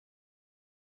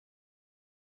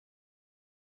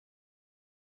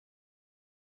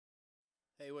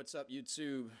Hey, what's up,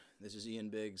 YouTube? This is Ian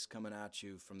Biggs coming at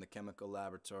you from the Chemical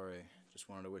Laboratory. Just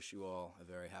wanted to wish you all a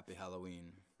very happy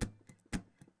Halloween.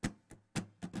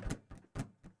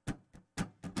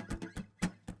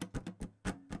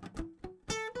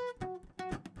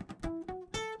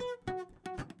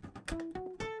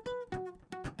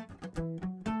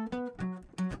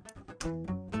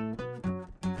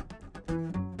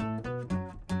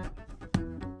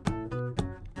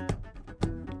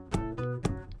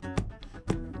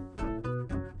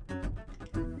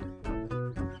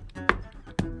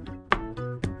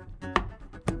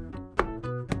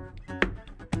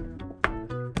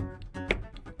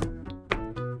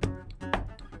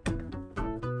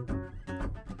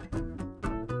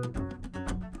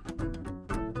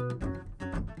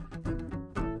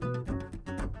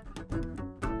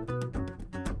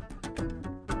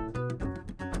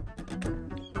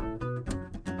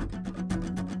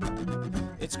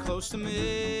 It's close to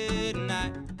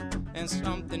midnight, and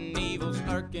something evil's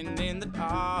lurking in the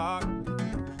dark.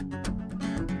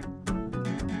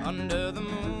 Under the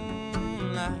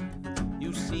moonlight,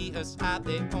 you see a sight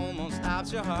that almost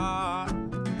stops your heart.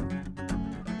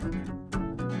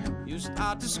 You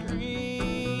start to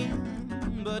scream,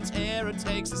 but terror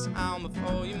takes the sound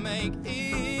before you make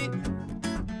it.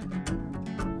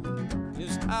 You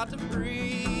start to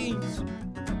freeze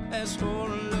as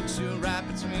horror looks you right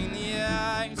between the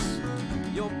eyes.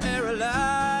 You're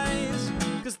paralyzed,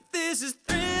 'cause this is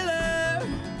Thriller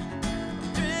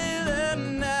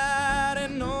night,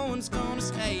 and no one's gonna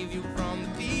save you from the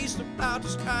beast about to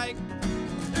strike.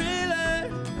 Thriller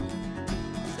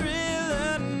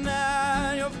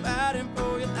night, you're fighting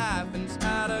for your life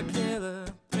inside a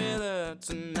thriller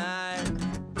tonight.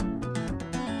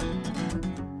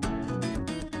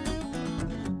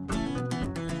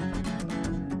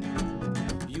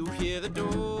 Hear the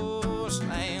door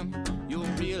slam, you'll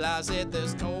realize that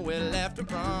there's nowhere left to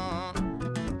run.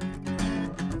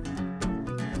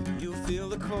 You feel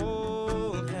the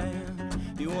cold hand,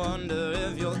 you wonder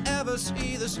if you'll ever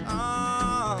see the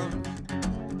sun.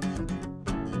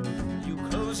 You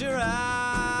close your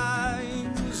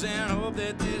eyes and hope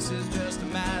that this is just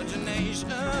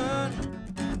imagination,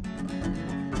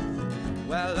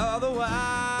 while all the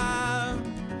while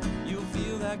you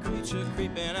feel that creature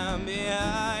creeping up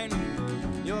behind.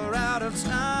 You're out of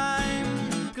time,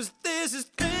 'cause this is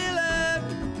Thriller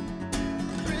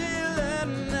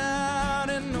night,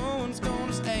 and no one's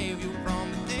gonna save you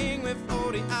from the thing with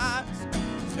 40 eyes.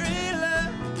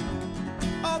 Thriller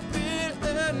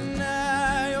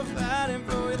night, you're fighting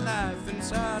for your life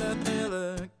inside a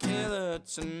killer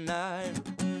tonight.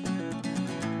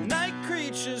 Night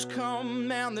creatures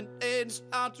come and the dead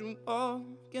start to walk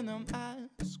in their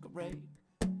masquerade.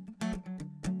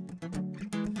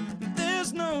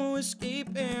 There's no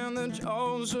escaping the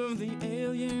jaws of the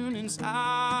alien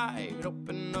inside.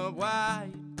 Open up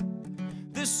wide.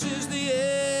 This is the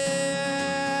end.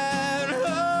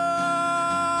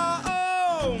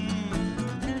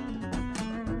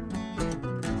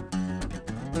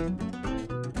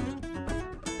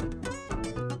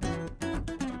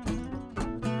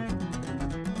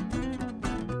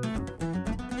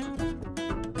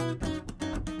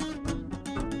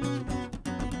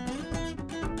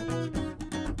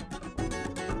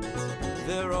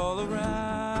 They're all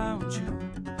around you.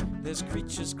 There's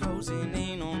creatures closing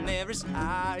in on every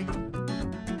side.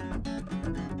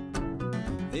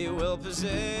 They will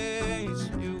possess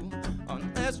you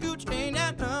unless you change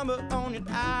that number on your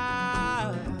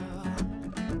dial.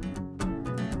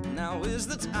 Now is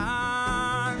the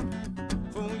time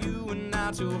for you and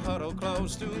I to huddle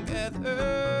close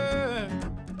together.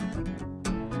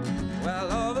 Well,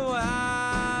 all the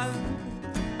while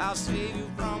I'll save you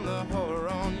from the horror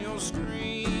on your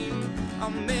screen. I'll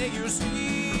make you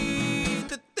see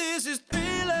that this is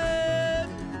Thriller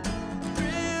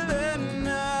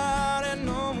night, and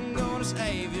no one gonna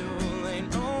save you.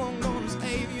 Ain't no one gonna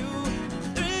save you.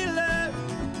 Thriller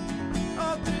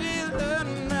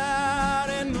night,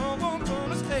 and no one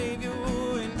gonna save you.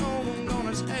 Ain't no one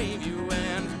gonna save you.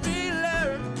 And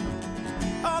Thriller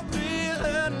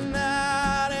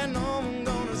night, and no one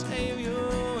gonna save you.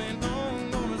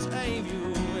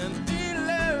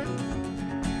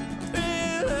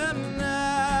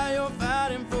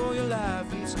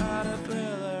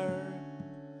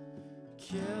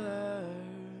 Killer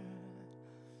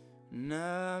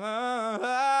night.